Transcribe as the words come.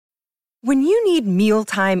When you need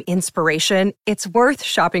mealtime inspiration, it's worth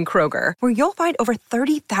shopping Kroger, where you'll find over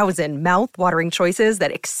 30,000 mouth-watering choices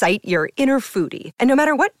that excite your inner foodie. And no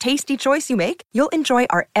matter what tasty choice you make, you'll enjoy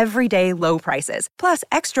our everyday low prices, plus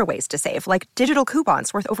extra ways to save, like digital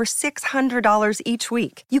coupons worth over $600 each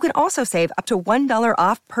week. You can also save up to $1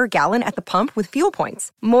 off per gallon at the pump with fuel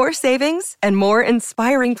points. More savings and more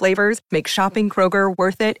inspiring flavors make shopping Kroger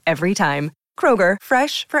worth it every time. Kroger,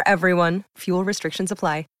 fresh for everyone. Fuel restrictions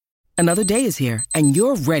apply. Another day is here, and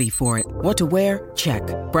you're ready for it. What to wear? Check.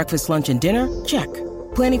 Breakfast, lunch, and dinner? Check.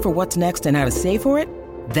 Planning for what's next and how to save for it?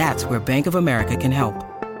 That's where Bank of America can help.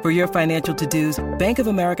 For your financial to-dos, Bank of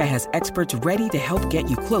America has experts ready to help get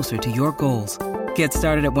you closer to your goals. Get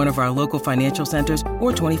started at one of our local financial centers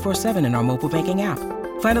or 24/7 in our mobile banking app.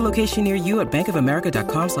 Find a location near you at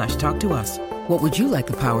bankofamerica.com/talktous. What would you like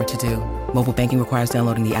the power to do? Mobile banking requires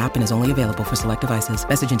downloading the app and is only available for select devices.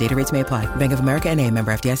 Message and data rates may apply. Bank of America N.A.,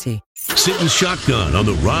 member FDIC. Sitting shotgun on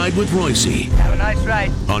the Ride with Royce. Have a nice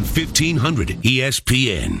ride. On 1500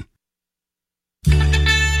 ESPN.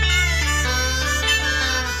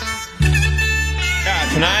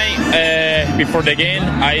 Tonight, before the game,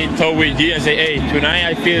 I talked with G and say, hey, tonight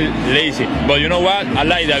I feel lazy. But you know what? I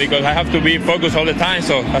like that because I have to be focused all the time.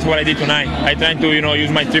 So that's what I did tonight. I tried to,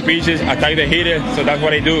 use my 3 pieces, attack the hitter. So that's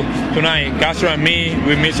what I do tonight. Castro and me,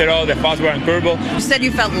 we mix it all, the fastball and curveball. You said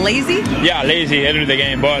you felt lazy? Yeah, lazy every the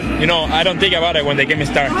game. But, I don't think about it when the game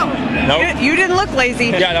starts. Oh, no? You didn't look lazy.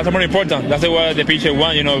 Yeah, that's more important. That's what the pitcher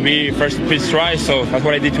wants, be first pitch try. So that's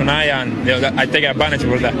what I did tonight, and I take advantage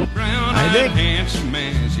of that.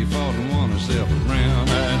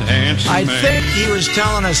 I think he was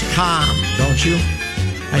telling us calm, don't you?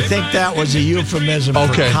 I think that was a euphemism for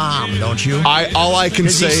calm, don't you? All I can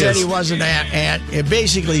say is... he said he wasn't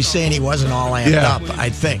basically saying he wasn't all amped up, I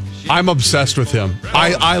think. I'm obsessed with him.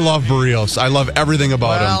 I love Berrios. I love everything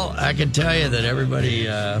about him. Well, I can tell you that everybody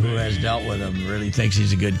who has dealt with him really thinks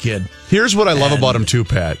he's a good kid. Here's what I love about him too,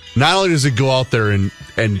 Pat. Not only does he go out there and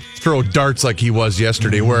throw darts like he was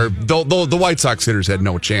yesterday, where the White Sox hitters had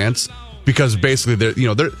no chance because basically they're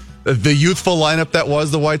the youthful lineup that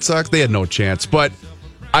was the White Sox, they had no chance. But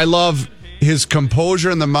I love his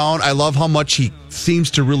composure in the mound. I love how much he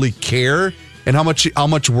seems to really care and how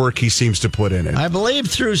much work he seems to put in it. I believe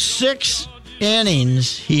through 6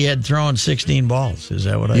 innings, he had thrown 16 balls. Is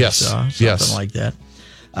that what I saw? Something like that.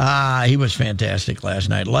 He was fantastic last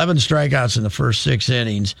night. 11 strikeouts in the first 6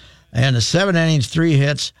 innings. And the 7 innings, 3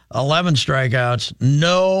 hits, 11 strikeouts,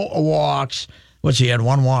 no walks. He had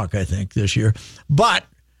 1 walk, I think, this year. But,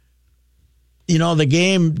 the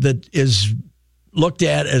game that is looked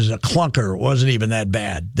at as a clunker wasn't even that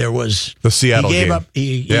bad. There was the Seattle game.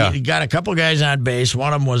 He got a couple guys on base.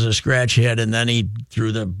 One of them was a scratch hit, and then he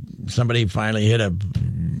somebody finally hit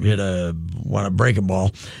a breaking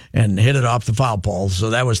ball and hit it off the foul pole.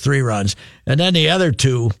 So that was 3 runs. And then the other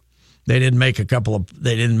 2, they didn't make a couple of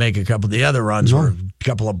the other runs were a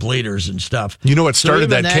couple of bleeders and stuff. You know what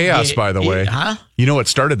started that chaos, by the way? Huh? You know what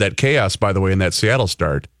started that chaos, by the way, in that Seattle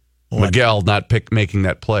start? Miguel not making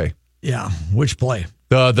that play. Yeah, which play?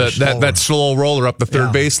 That slow roller up the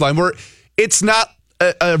third baseline, where it's not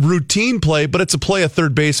a routine play, but it's a play a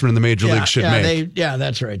third baseman in the major league should make.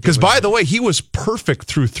 That's right. Because, by the way, he was perfect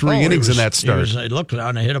through 3 innings in that start. He looked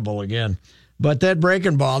unhittable again. But that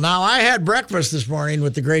breaking ball. Now, I had breakfast this morning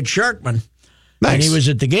with the great Sharkman. Nice. And he was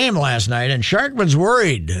at the game last night, and Sharkman's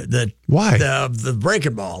worried that why the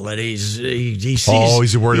breaking ball that he sees.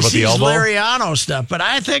 He's worried about the elbow. Lariano stuff, but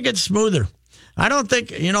I think it's smoother. I don't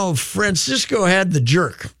think Francisco had the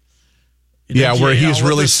jerk. Where he's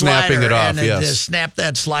really snapping it off. And just snap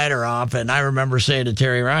that slider off. And I remember saying to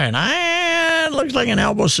Terry Ryan, it looks like an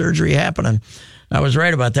elbow surgery happening. I was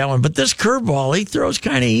right about that one. But this curveball, he throws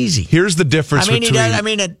kind of easy. Here's the difference between...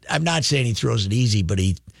 I'm not saying he throws it easy, but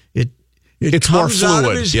it's comes more fluid.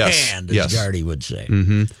 Out of his hand, as Gardy would say.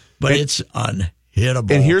 Mm-hmm. But it's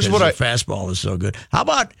unhittable. And here's what the fastball is so good. How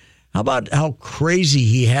about how crazy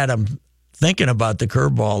he had him thinking about the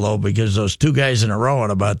curveball, though, because those 2 guys in a row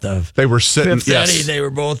and about they were sitting, fifth inning, they were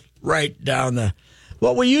both right down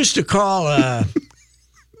what we used to call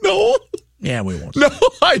no. Yeah, we won't. No,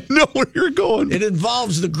 I know where you're going. It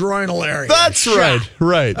involves the groinal area. That's right.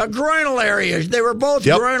 A groinal area. They were both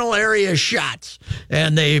groinal area shots,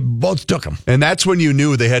 and they both took them. And that's when you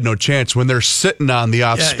knew they had no chance, when they're sitting on the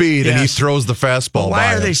off speed and he throws the fastball.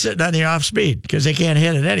 Why are they sitting on the off speed? Because they can't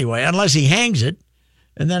hit it anyway, unless he hangs it.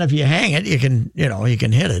 And then if you hang it, you can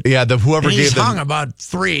hit it. Yeah, He's hung about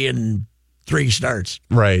 3 in 3 starts.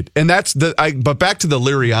 Right, and that's but back to the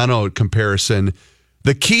Liriano comparison.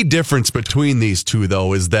 The key difference between these two,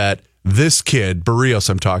 though, is that this kid, Berrios,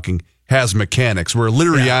 I'm talking, has mechanics, where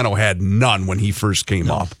Liriano had none when he first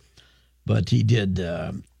came up. But he did.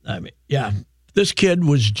 This kid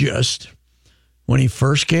was just, when he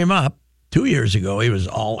first came up 2 years ago, he was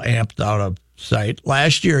all amped out of sight.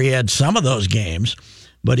 Last year, he had some of those games,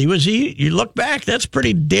 but you look back, that's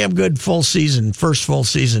pretty damn good first full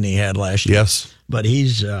season he had last year. Yes. But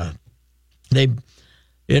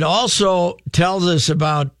it also tells us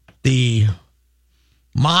about the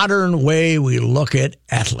modern way we look at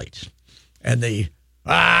athletes. And they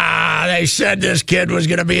said this kid was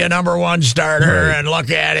going to be a number one starter, and look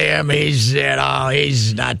at him. He's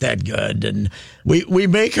not that good. And we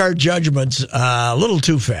make our judgments a little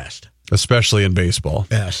too fast. Especially in baseball.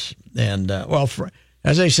 Yes. And,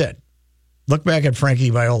 as I said, look back at Frankie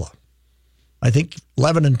Viola. I think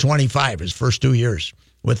 11-25 his first 2 years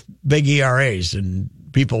with big ERAs, and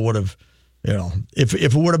people would have, if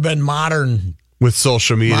it would have been modern. With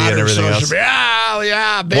social media and everything else.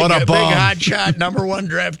 Yeah, big hot shot, number one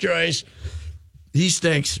draft choice. He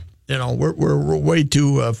stinks. We're way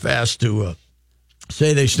too fast to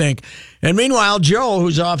say they stink. And meanwhile, Joe,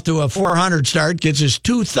 who's off to a 400 start, gets his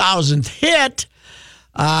 2,000th hit.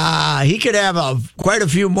 He could have quite a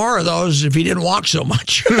few more of those if he didn't walk so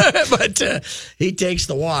much. But he takes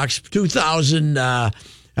the walks. 2,000. I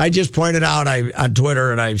just pointed out on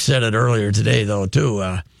Twitter, and I said it earlier today, though,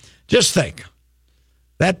 too. Just think.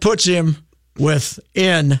 That puts him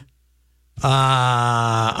within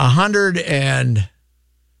 100 and,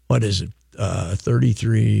 what is it,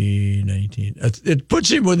 33-19. It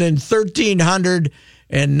puts him within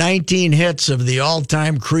 1,319 hits of the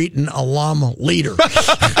all-time Cretin alum leader.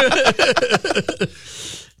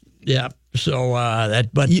 Yeah, so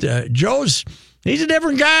Joe's, he's a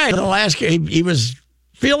different guy. The last he was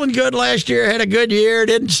feeling good last year, had a good year,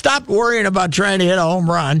 didn't stop worrying about trying to hit a home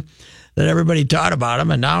run that everybody taught about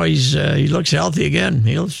him, and now he looks healthy again.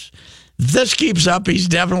 If this keeps up, he's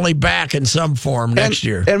definitely back in some form next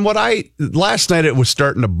year. And last night it was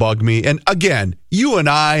starting to bug me. And again, you and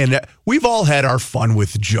I, and we've all had our fun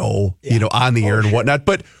with Joe, on the air and whatnot.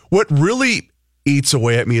 But what really eats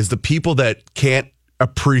away at me is the people that can't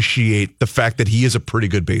appreciate the fact that he is a pretty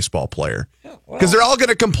good baseball player. Because they're all going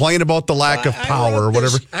to complain about the lack of power or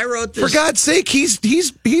whatever. I wrote this. For God's sake, he's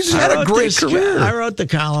had a great career. I wrote the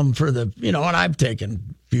column for the, and I've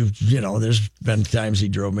taken a few, there's been times he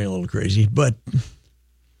drove me a little crazy. But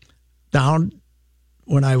down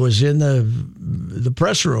when I was in the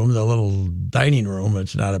press room, the little dining room,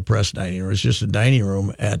 it's not a press dining room, it's just a dining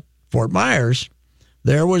room at Fort Myers,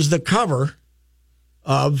 there was the cover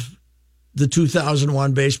of the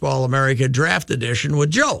 2001 Baseball America Draft Edition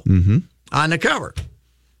with Joe on the cover.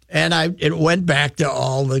 And it went back to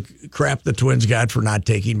all the crap the Twins got for not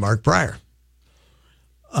taking Mark Pryor.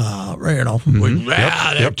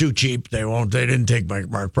 They're too cheap. They didn't take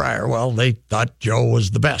Mark Pryor. Well, they thought Joe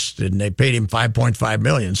was the best, and they paid him $5.5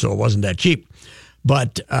 million, so it wasn't that cheap.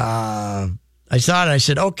 But I saw it, I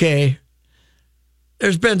said, okay,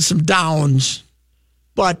 there's been some downs,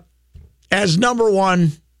 but as number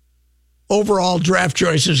one overall draft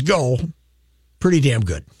choices go, pretty damn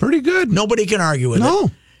good. Pretty good. Nobody can argue with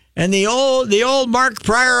it. And the old Mark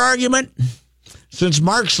Pryor argument, since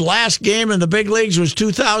Mark's last game in the big leagues was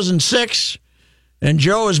 2006, and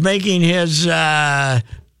Joe is making his 12th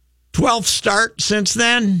start since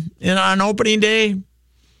then on opening day,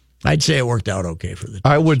 I'd say it worked out okay for the Twins.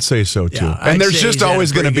 I would say so, too. Yeah, and there's just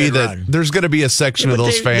always going to be there's going to be a section of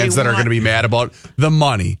those fans that are going to be mad about the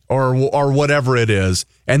money or whatever it is,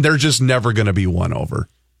 and they're just never going to be won over.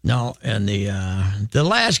 No, and the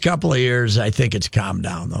last couple of years, I think it's calmed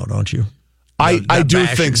down, though, don't you? I do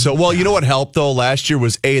think so. Well, you know what helped, though, last year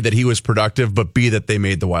was, A, that he was productive, but B, that they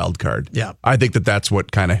made the wild card. Yeah. I think that's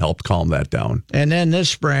what kind of helped calm that down. And then this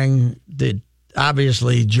spring,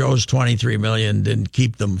 obviously, Joe's $23 million didn't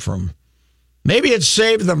keep them from. Maybe it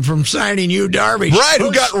saved them from signing Yu Darvish. Right,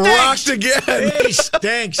 who got rocked again. He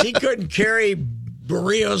stinks. He couldn't carry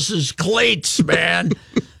Berrios' cleats, man.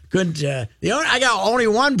 Couldn't. I got only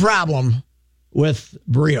one problem with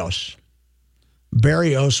Berrios.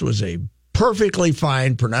 Berrios was a perfectly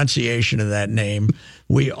fine pronunciation of that name.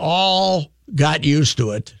 We all got used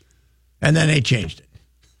to it, and then they changed it.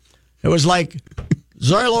 It was like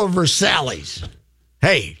Zoilo Versalles.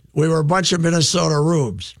 Hey, we were a bunch of Minnesota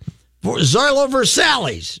rubes. Zoilo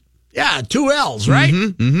Versalles. Yeah, 2 L's, right?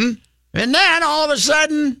 Mm-hmm. And then all of a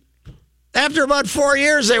sudden, after about 4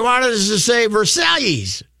 years, they wanted us to say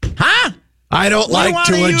Versalles. Huh? I don't like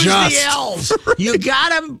to adjust. Use the L's.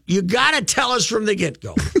 You gotta tell us from the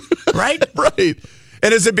get-go. Right? Right.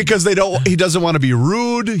 And is it because he doesn't want to be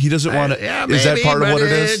rude? He doesn't want to. Yeah, is that part of what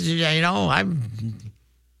it is?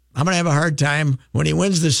 I'm going to have a hard time when he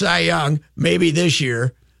wins the Cy Young, maybe this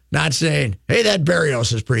year, not saying, hey, that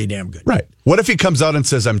Berrios is pretty damn good. Right. What if he comes out and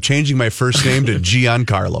says, I'm changing my first name to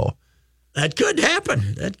Giancarlo? That could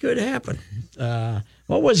happen.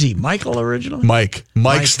 What was he, Michael originally? Mike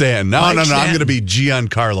Stan. No, I'm going to be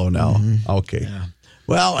Giancarlo now. Mm-hmm. Okay. Yeah.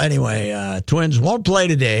 Well, anyway, Twins won't play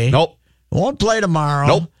today. Nope. Won't play tomorrow.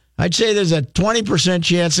 Nope. I'd say there's a 20%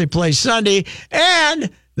 chance they play Sunday, and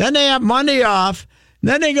then they have Monday off.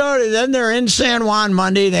 Then they're in San Juan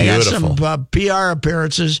Monday. They Beautiful. got some PR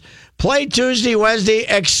appearances. Play Tuesday, Wednesday,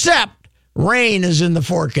 except rain is in the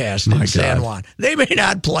forecast in San Juan. They may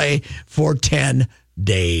not play for 10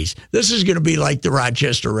 days. This is going to be like the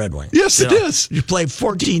Rochester Red Wings. Yes, it is. You play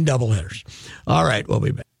 14 doubleheaders. All right, we'll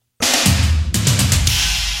be back.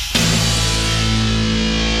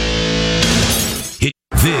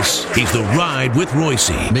 This is The Ride with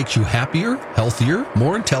Royce. Makes you happier, healthier,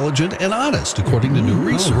 more intelligent, and honest, according to new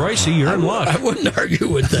research. Royce, you're in luck. I wouldn't argue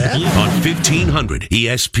with that. On 1500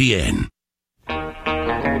 ESPN.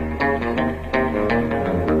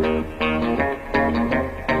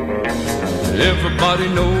 Everybody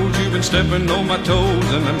knows you've been stepping on my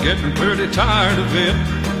toes, and I'm getting pretty tired of it.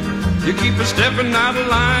 You keep a stepping out of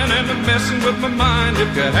line and I'm messing with my mind.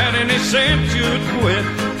 If you had any sense, you'd quit.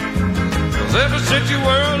 Ever since you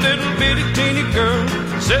were a little bitty teeny girl,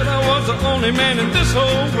 said I was the only man in this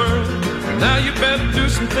whole world. Now you better do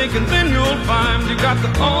some thinking, then you'll find you got the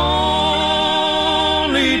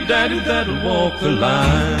only daddy that'll walk the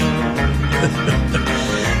line.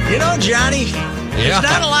 You know, Johnny, there's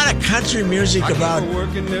not a lot of country music about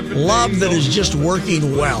love that is just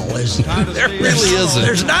working well. There really isn't.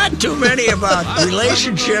 There's not too many about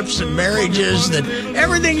relationships and marriages that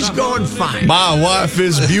everything's going fine. My wife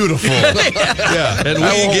is beautiful. Yeah, and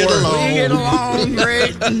we get along. We get along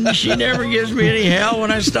great, and she never gives me any hell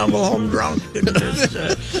when I stumble home drunk.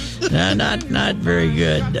 Not very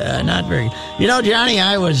good. Not very. You know, Johnny,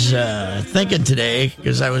 I was thinking today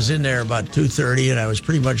because I was in there about 2:30, and I was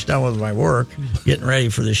pretty much done with my work, getting ready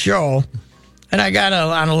for the show, and I got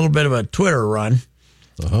on a little bit of a Twitter run,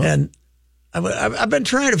 and I've been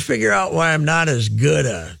trying to figure out why I'm not as good.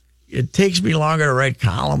 It takes me longer to write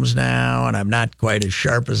columns now, and I'm not quite as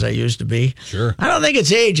sharp as I used to be. Sure. I don't think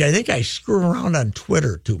it's age. I think I screw around on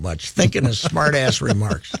Twitter too much, thinking of smart-ass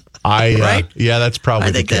remarks. Right? Yeah, that's probably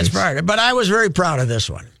I think the case. that's part of it. But I was very proud of this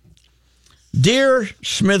one. Dear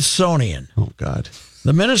Smithsonian. Oh, God.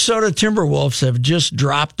 The Minnesota Timberwolves have just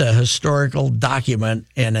dropped a historical document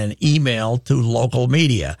in an email to local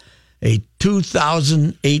media, a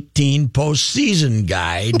 2018 postseason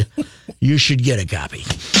guide. You should get a copy.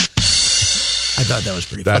 I thought that was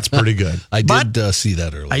pretty funny. That's pretty good. I did see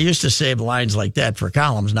that earlier. I used to save lines like that for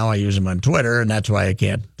columns. Now I use them on Twitter, and that's why I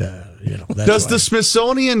can't, Does the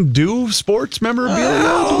Smithsonian do sports memorabilia?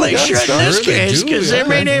 Well, they should in this case, because there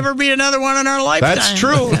may never be another one in our lifetime. That's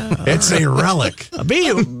true. It's a relic.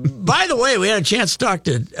 By the way, we had a chance to talk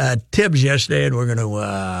to Thibs yesterday, and we're going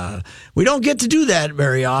to. We don't get to do that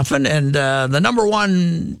very often. And the number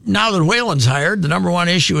one, now that Whalen's hired, the number one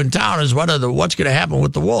issue in town is what's going to happen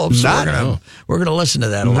with the Wolves. So we're going to listen to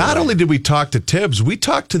that. Not only did we talk to Thibs, we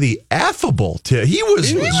talked to the affable Thibs. He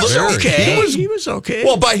was okay. He was okay.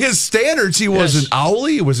 Well, by his standards, he wasn't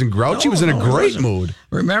owly. He wasn't grouchy. He was in a great mood.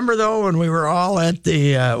 Remember, though, when we were all at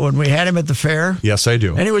when we had him at the fair? Yes, I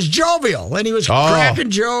do. And he was jovial, and he was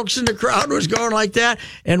cracking jokes, and the crowd was going like that.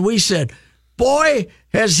 And we said, boy,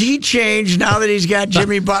 has he changed now that he's got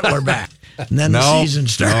Jimmy Butler back. And then the season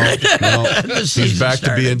started. He's back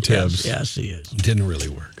to being Thibs. Yes, he is. Didn't really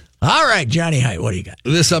work. All right, Johnny Height, what do you got?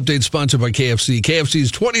 This update is sponsored by KFC.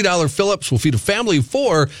 KFC's $20 fill-ups will feed a family of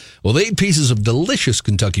 4 with 8 pieces of delicious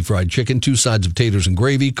Kentucky Fried Chicken, 2 sides of taters and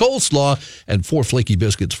gravy, coleslaw, and 4 flaky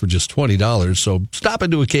biscuits for just $20. So stop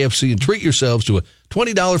into a KFC and treat yourselves to a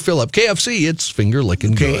 $20 fill-up. KFC, it's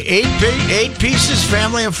finger-licking good. 8 pieces,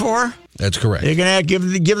 family of 4? That's correct. You're going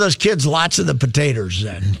to give those kids lots of the potatoes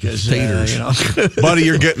then. Potatoes. Buddy,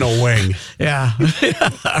 you're getting a wing. Yeah.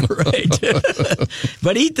 Right.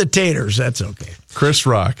 But eat the taters. That's okay. Chris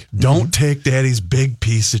Rock, don't take Daddy's big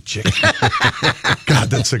piece of chicken. God,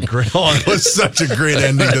 that's a great. Oh, it was such a great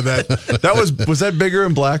ending to that. That was that Bigger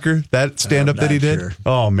and Blacker? That stand-up that he did? Sure.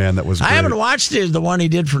 Oh man, that was great. I haven't watched the one he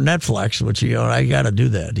did for Netflix, which I got to do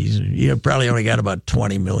that. He probably only got about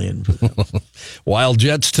 20 million. Wild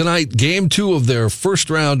Jets tonight, game 2 of their first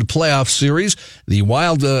round playoff series. The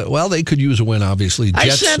Wild, they could use a win, obviously. Jets, I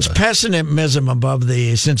sense pessimism above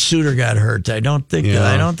since Suter got hurt. I don't think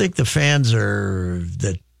the fans are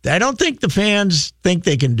I don't think the fans think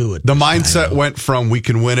they can do it. The mindset went from we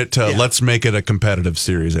can win it to let's make it a competitive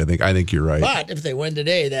series. I think you're right. But if they win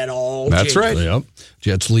today, that all That's right. Yep.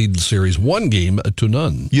 Jets lead the series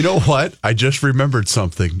 1-0. You know what? I just remembered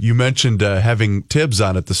something. You mentioned having Thibs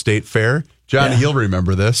on at the State Fair. Johnny, you'll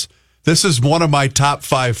remember this. This is one of my top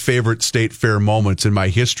 5 favorite State Fair moments in my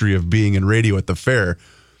history of being in radio at the fair.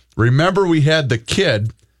 Remember, we had the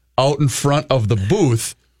kid out in front of the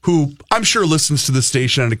booth who I'm sure listens to the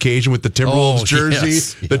station on occasion with the Timberwolves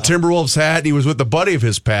jersey, the Timberwolves hat, and he was with a buddy of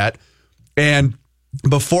his, Pat. And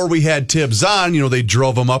before we had Thibs on, they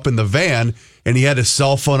drove him up in the van, and he had his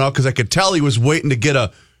cell phone out because I could tell he was waiting to get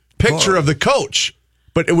a picture of the coach.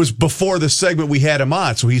 But it was before the segment we had him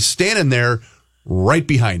on, so he's standing there right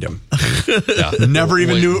behind him. Never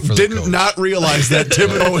even knew, not realize that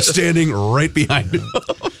Thibodeau was standing right behind him.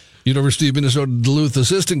 University of Minnesota Duluth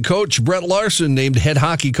assistant coach Brett Larson named head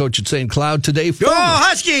hockey coach at St. Cloud today. Go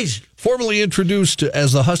Huskies! Formally introduced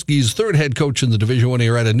as the Huskies' third head coach in the Division I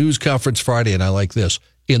era at a news conference Friday, and I like this,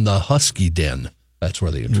 in the Husky Den. That's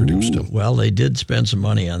where they introduced him. Well, they did spend some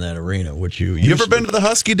money on that arena, which you ever been to the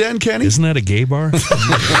Husky Den, Kenny? Isn't that a gay bar?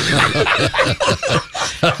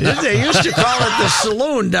 They used to call it the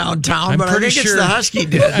saloon downtown, but I think it's the Husky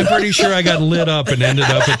Den. I'm pretty sure I got lit up and ended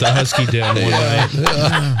up at the Husky Den one night.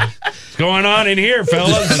 What's going on in here,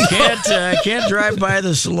 fellas? I can't drive by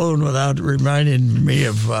the saloon without reminding me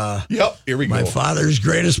of here we my go. father's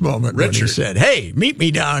greatest moment when he said, "Hey, meet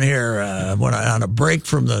me down here when on a break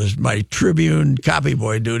from my Tribune copy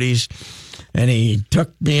boy duties." And he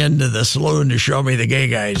took me into the saloon to show me the gay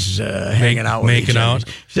guys hanging out with making each other. out.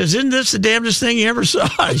 He says, "Isn't this the damnedest thing you ever saw?"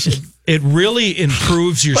 I said, it really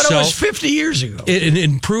improves your but it was 50 years ago. It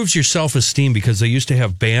improves your self-esteem because they used to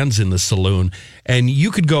have bands in the saloon, and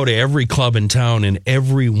you could go to every club in town, and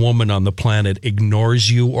every woman on the planet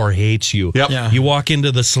ignores you or hates you. Yep. Yeah. You walk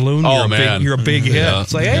into the saloon, you're a big hit.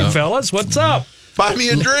 It's like, hey, fellas, what's up? Buy me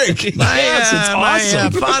a drink. It's awesome. My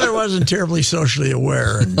father wasn't terribly socially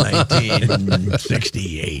aware in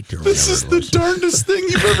 1968 or whatever. This is the darndest thing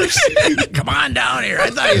you've ever seen. Come on down here. I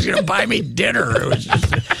thought he was going to buy me dinner. It was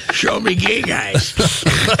just to show me gay guys.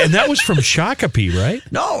 And that was from Shakopee, right?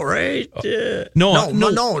 No, right? No. He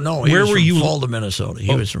Where was were from you? Fulda, Minnesota.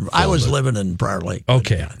 He was from. I was living in Prior Lake.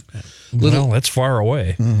 Okay. Well, that's far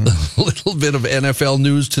away. A little bit of NFL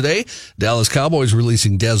news today. Dallas Cowboys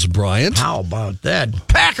releasing Des Bryant. How about that?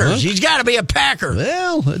 Packers. He's got to be a Packer.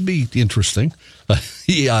 Well, that'd be interesting.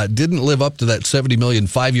 He didn't live up to that $70 million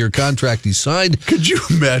 5-year contract he signed. Could you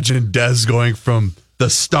imagine Des going from the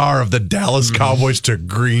star of the Dallas Cowboys to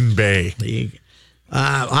Green Bay?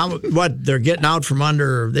 They're getting out from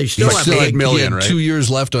under? They still have $8 million, he had right? 2 years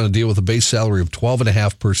left on a deal with a base salary of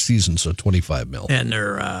 $12.5 per season, so $25 million.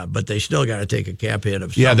 And but they still got to take a cap hit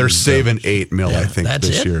of. Yeah, they're saving $8 million, I think,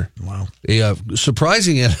 this year. Wow. A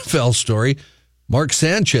surprising NFL story. Mark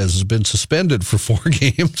Sanchez has been suspended for 4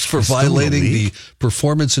 games for violating the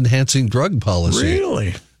performance-enhancing drug policy.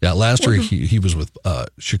 Really? Yeah, last year he was with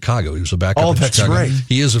Chicago. He was a backup in that's Chicago. right.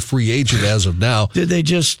 He is a free agent as of now. Did they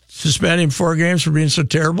just suspend him 4 games for being so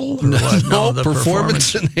terrible? Or what? No, the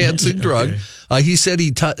performance-enhancing drug. He said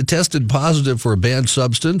he tested positive for a banned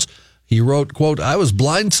substance. He wrote, quote, "I was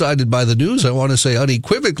blindsided by the news. I want to say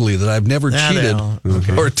unequivocally that I've never cheated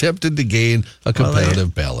or attempted to gain a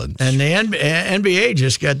competitive balance." And the NBA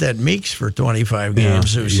just got that Meeks for 25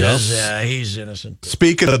 games who says he's innocent.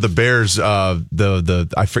 Speaking of the Bears,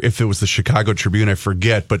 if it was the Chicago Tribune, I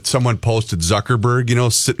forget, but someone posted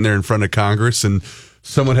Zuckerberg, sitting there in front of Congress, and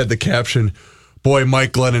someone had the caption, "Boy,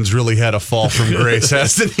 Mike Glennon's really had a fall from grace,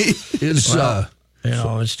 hasn't he?"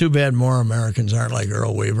 It's too bad more Americans aren't like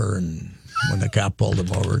Earl Weaver, and when the cop pulled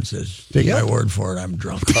him over and says, "Take my word for it, I'm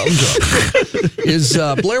drunk." Is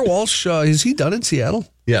Blair Walsh, is he done in Seattle?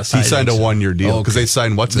 Yes, he signed a 1-year deal because they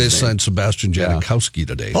signed They signed Sebastian Janikowski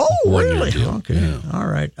today. Oh, 1-year really? deal. Okay. Yeah. All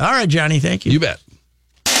right, Johnny, thank you. You bet.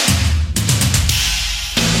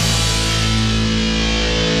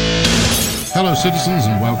 Hello, citizens,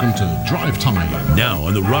 and welcome to Drive Time. Now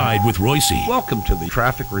on the Ride with Royce. Welcome to the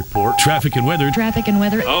traffic report. Traffic and weather. Traffic and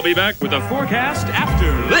weather. I'll be back with a forecast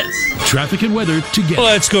after this. Traffic and weather together.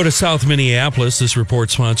 Let's go to South Minneapolis. This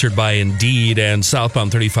report sponsored by Indeed, and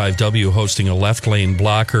southbound 35W hosting a left lane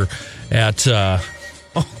blocker at oh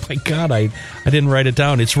my God, I didn't write it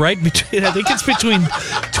down. It's right between, I think it's between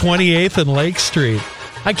 28th and Lake Street.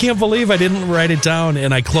 I can't believe I didn't write it down,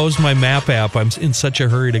 and I closed my map app. I'm in such a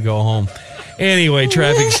hurry to go home. Anyway,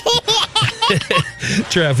 traffic's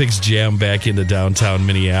jammed back into downtown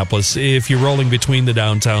Minneapolis. If you're rolling between the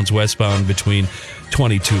downtowns westbound between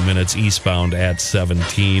 22 minutes, eastbound at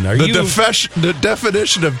 17. The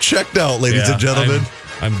definition of checked out, ladies and gentlemen.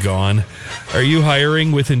 I'm gone. Are you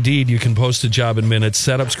hiring? With Indeed, you can post a job in minutes,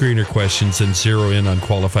 set up screener questions, and zero in on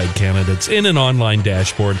qualified candidates in an online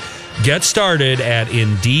dashboard. Get started at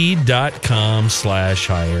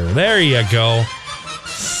Indeed.com/hire. There you go.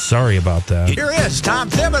 Sorry about that. Here is Tom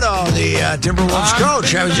Thibodeau, the Timberwolves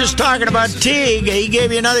coach. I was just talking about Teague. He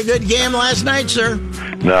gave you another good game last night, sir.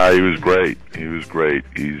 No, he was great. He's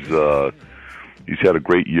had a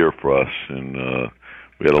great year for us, and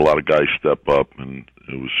we had a lot of guys step up, and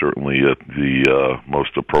it was certainly at the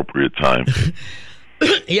most appropriate time.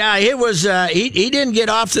 Yeah, it was. He didn't get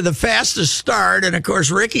off to the fastest start, and of course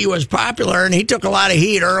Ricky was popular, and he took a lot of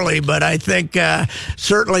heat early. But I think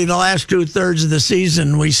certainly the last 2/3 of the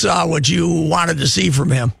season, we saw what you wanted to see from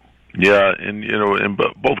him. Yeah, and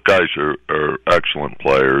both guys are excellent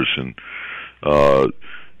players, and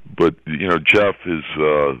but Jeff is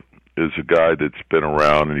a guy that's been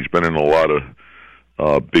around, and he's been in a lot of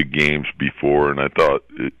big games before, and I thought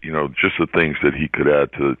just the things that he could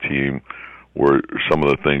add to the team were some of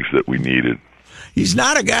the things that we needed. He's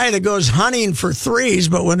not a guy that goes hunting for threes,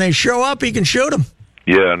 but when they show up, he can shoot them.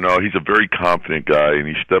 Yeah, no, he's a very confident guy, and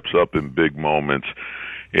he steps up in big moments.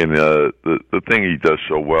 And the thing he does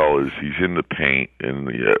so well is he's in the paint, and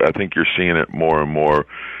I think you're seeing it more and more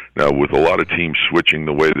now with a lot of teams switching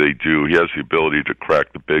the way they do. He has the ability to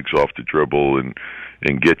crack the bigs off the dribble and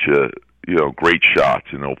get you great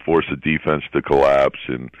shots, and he'll force the defense to collapse.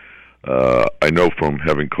 And I know from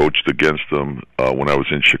having coached against him when I was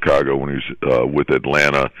in Chicago, when he was with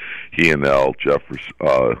Atlanta, he and Al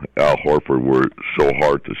Horford were so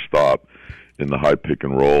hard to stop in the high pick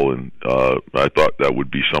and roll, and I thought that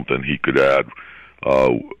would be something he could add,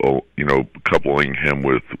 coupling him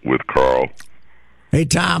with Carl. Hey,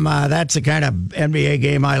 Tom, that's the kind of NBA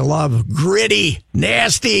game I love. Gritty,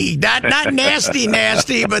 nasty, not nasty,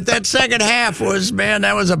 but that second half was,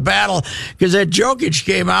 that was a battle because that Jokic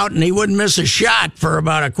came out and he wouldn't miss a shot for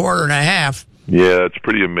about a quarter and a half. Yeah, it's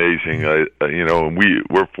pretty amazing. And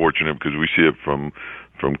we're fortunate because we see it from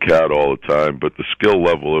Cat all the time, but the skill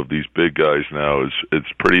level of these big guys now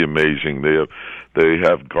it's pretty amazing. They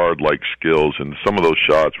have guard-like skills, and some of those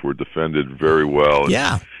shots were defended very well.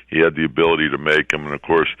 Yeah. He had the ability to make them, and of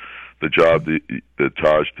course, the job that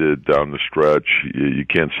Taj did down the stretch, you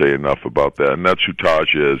can't say enough about that. And that's who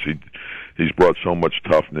Taj is. He's brought so much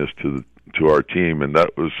toughness to our team, and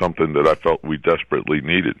that was something that I felt we desperately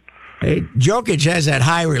needed. Hey, Jokic has that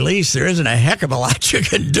high release. There isn't a heck of a lot you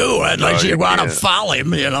can do unless you want to foul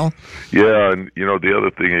him, Yeah, and the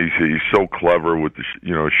other thing is he's so clever with the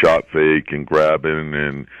shot fake and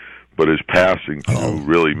grabbing, but his passing too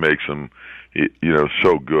really makes him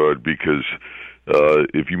so good because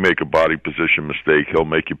if you make a body position mistake, he'll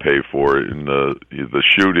make you pay for it. And the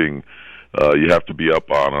shooting, you have to be up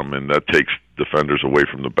on him, and that takes defenders away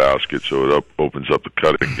from the basket, so it opens up the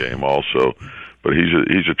cutting game also. But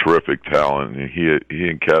he's a terrific talent, and he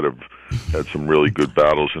and Kat have had some really good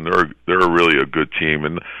battles, and they're really a good team.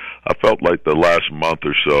 And I felt like the last month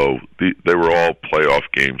or so, they were all playoff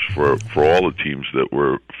games for all the teams that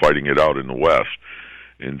were fighting it out in the West.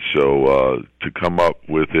 And so to come up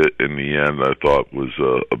with it in the end, I thought was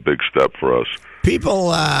a big step for us.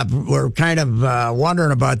 People were kind of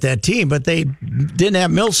wondering about that team, but they didn't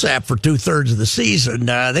have Millsap for 2/3 of the season.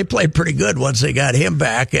 They played pretty good once they got him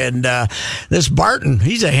back. And this Barton,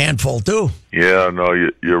 he's a handful, too. Yeah, no,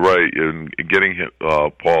 you're right. And getting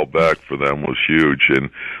Paul back for them was huge.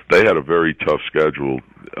 And they had a very tough schedule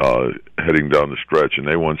heading down the stretch, and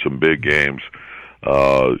they won some big games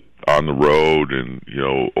on the road and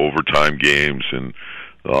overtime games, and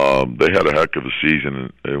they had a heck of a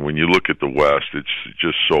season. And when you look at the West, it's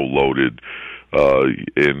just so loaded,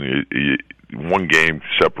 and one game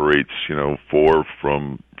separates 4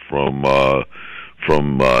 from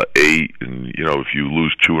 8, and if you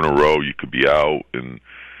lose 2 in a row, you could be out. And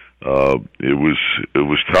it was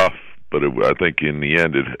tough, but I think in the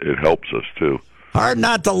end it helps us too. Hard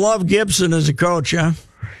not to love Gibson as a coach, huh?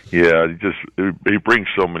 Yeah, he brings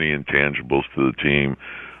so many intangibles to the team.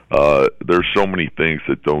 There's so many things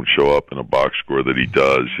that don't show up in a box score that he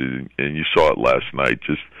does, and you saw it last night.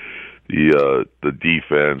 Just the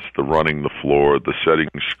defense, the running the floor, the setting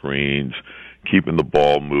screens, keeping the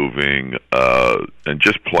ball moving, and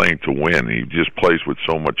just playing to win. He just plays with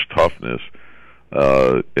so much toughness,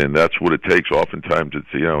 and that's what it takes. Oftentimes,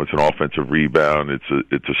 it's an offensive rebound,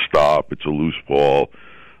 it's a stop, it's a loose ball.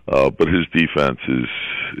 But his defense is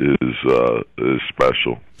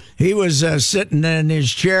special. He was sitting in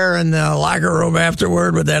his chair in the locker room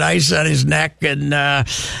afterward with that ice on his neck, and I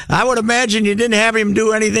would imagine you didn't have him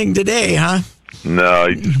do anything today, huh? No,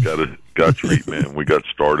 he just got treatment. We got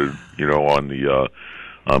started, on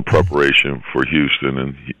preparation for Houston,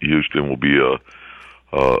 and Houston will be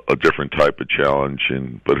a different type of challenge,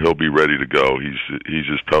 but he'll be ready to go. He's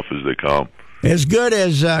as tough as they come. As good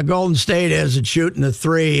as Golden State is at shooting the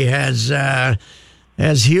three, has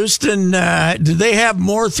Houston? Do they have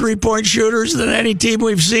more 3-point shooters than any team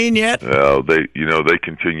we've seen yet? They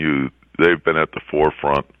continue. They've been at the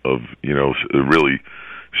forefront of really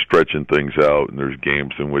stretching things out, and there's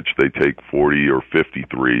games in which they take 40 or 50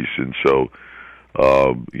 threes, and so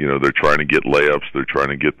they're trying to get layups, they're trying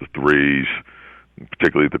to get the threes,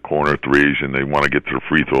 particularly the corner threes, and they want to get to the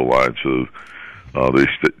free throw line, so they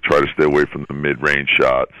try to stay away from the mid-range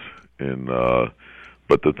shots. And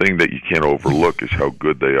but the thing that you can't overlook is how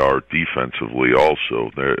good they are defensively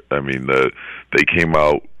also. They came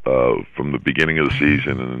out from the beginning of the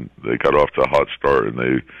season, and they got off to a hot start, and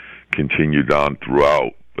they continued on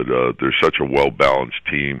throughout. But they're such a well-balanced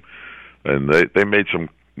team, and they made some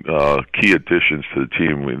key additions to the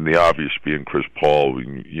team. And the obvious being Chris Paul.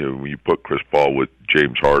 When you put Chris Paul with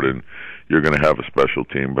James Harden, you're going to have a special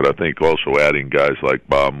team. But I think also adding guys like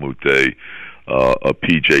Bob Moute, a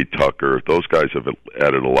PJ Tucker, those guys have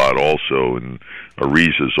added a lot also. And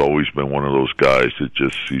Ariz has always been one of those guys that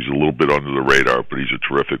he's a little bit under the radar, but he's a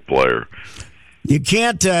terrific player. You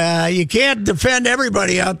can't defend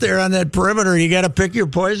everybody out there on that perimeter. You got to pick your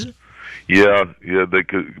poison. Yeah, they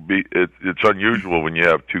could be. It's unusual when you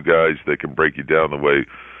have two guys that can break you down the way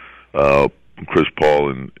Chris Paul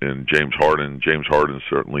and James Harden. James Harden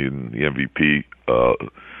certainly in the MVP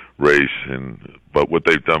race, but what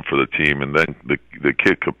they've done for the team, and then the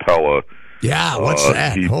kid Capella. Yeah, what's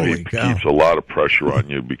that? He keeps a lot of pressure on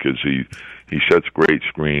you because he sets great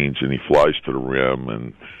screens and he flies to the rim,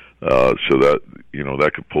 and so that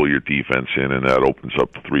that could pull your defense in, and that opens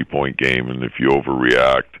up the 3-point game. And if you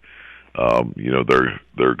overreact,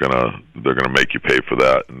 they're gonna make you pay for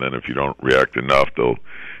that. And then if you don't react enough,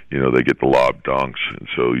 they get the lob dunks. And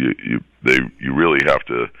so you really have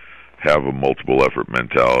to have a multiple effort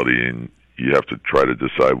mentality, and you have to try to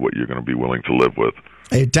decide what you're going to be willing to live with.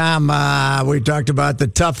 Hey, Tom, we talked about the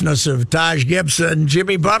toughness of Taj Gibson.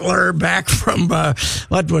 Jimmy Butler back from,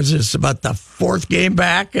 what was this, about the 4th game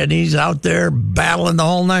back, and he's out there battling the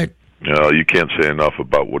whole night. You can't say enough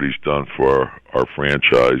about what he's done for our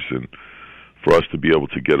franchise, and for us to be able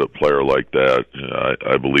to get a player like that,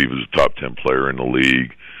 I believe is a top 10 player in the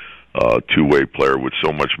league, two-way player with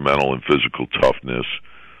so much mental and physical toughness,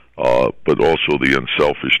 but also the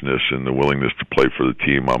unselfishness and the willingness to play for the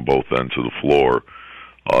team on both ends of the floor.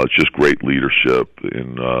 It's just great leadership,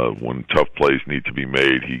 and when tough plays need to be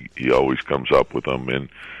made, he always comes up with them. And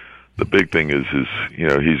the big thing is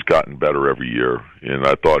he's gotten better every year, and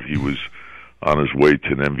I thought he was on his way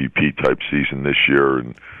to an MVP type season this year,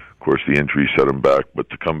 and of course the injury set him back. But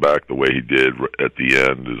to come back the way he did at the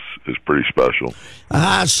end is pretty special.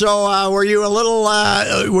 So were you a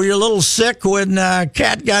little sick when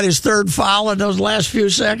Cat got his 3rd foul in those last few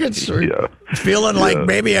seconds? Or feeling like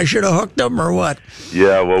maybe I should have hooked him or what?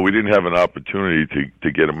 Yeah, well, we didn't have an opportunity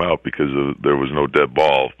to get him out because there was no dead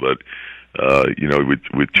ball, but.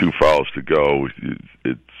 With 2 fouls to go,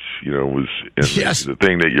 the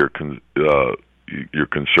thing that you're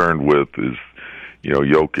concerned with is,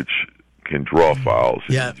 Jokic can draw fouls.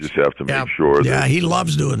 Yeah. You just have to make sure that. Yeah, he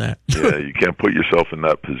loves doing that. You can't put yourself in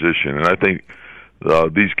that position. And I think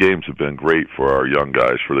these games have been great for our young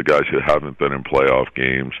guys, for the guys who haven't been in playoff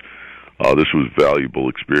games. This was valuable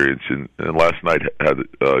experience, and last night had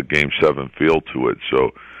Game 7 feel to it.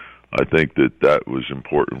 So. I think that was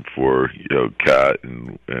important for Kat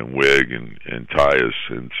and Wig and Tyus,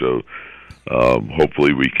 and so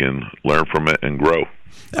hopefully we can learn from it and grow.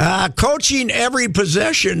 Coaching every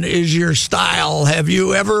possession is your style. Have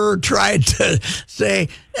you ever tried to say,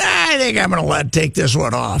 I think I'm going to take this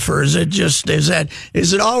one off, or is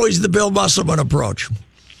it always the Bill Musselman approach?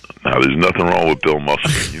 Now, there's nothing wrong with Bill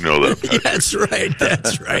Musselman. You know that. That's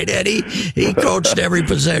right, Eddie. He coached every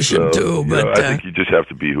possession too. But I think you just have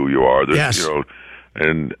to be who you are. Yes.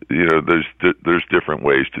 There's different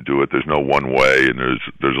ways to do it. There's no one way, and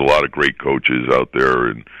there's a lot of great coaches out there,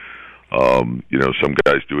 and some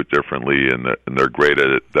guys do it differently, and they're great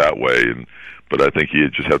at it that way. But I think you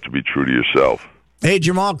just have to be true to yourself. Hey,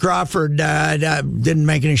 Jamal Crawford didn't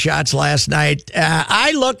make any shots last night.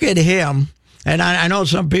 I look at him. And I know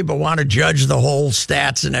some people want to judge the whole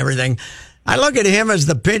stats and everything. I look at him as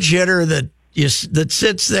the pinch hitter that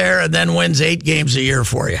sits there and then wins 8 games a year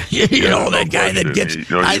for you. That guy that gets.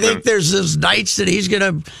 I think there's those nights that he's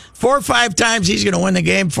going to 4 or 5 times he's going to win the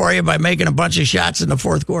game for you by making a bunch of shots in the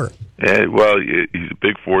 4th quarter. Well, he's a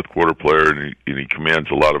big 4th quarter player, and he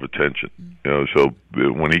commands a lot of attention. So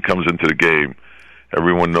when he comes into the game,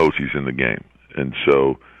 everyone knows he's in the game. and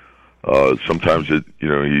so sometimes he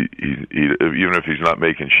even if he's not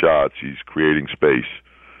making shots, he's creating space,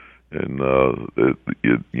 and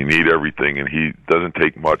you need everything, and he doesn't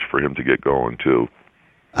take much for him to get going too.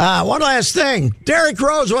 One last thing. Derrick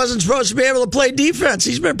Rose wasn't supposed to be able to play defense.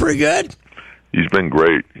 He's been pretty good. He's been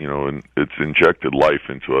great, and it's injected life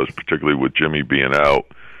into us, particularly with Jimmy being out.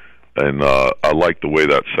 And I like the way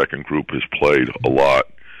that second group has played a lot.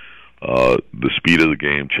 The speed of the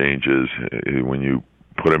game changes when you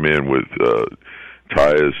put him in with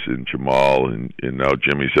Tyus and Jamal, and now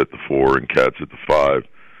Jimmy's at the 4 and Cat's at the 5.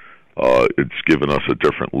 It's given us a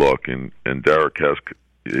different look, and Derrick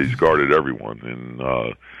he's guarded everyone, and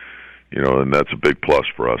and that's a big plus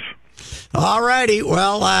for us. All righty.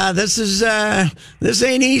 Well, this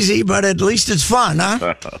ain't easy, but at least it's fun,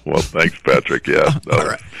 huh? Well, thanks, Patrick. Yeah.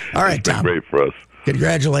 All right, Tom. Great for us.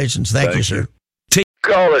 Congratulations. Thank you, sir.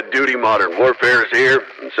 Call of Duty Modern Warfare is here,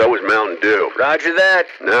 and so is Mountain Dew. Roger that.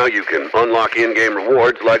 Now you can unlock in-game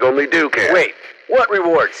rewards like only Dew can. Wait, what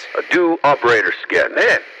rewards? A Dew Operator Skin.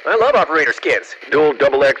 Man, I love Operator Skins. Dual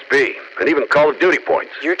double XP, and even Call of Duty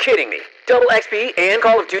points. You're kidding me. Double XP and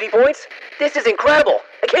Call of Duty points? This is incredible.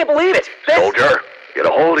 I can't believe it. Soldier, get a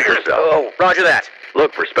hold of yourself. Oh, roger that.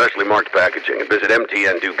 Look for specially marked packaging and visit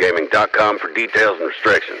mtndewgaming.com for details and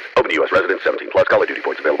restrictions. Open to U.S. residents 17 plus. Call of Duty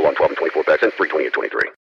points available on 12 and 24 packs and free 28-23.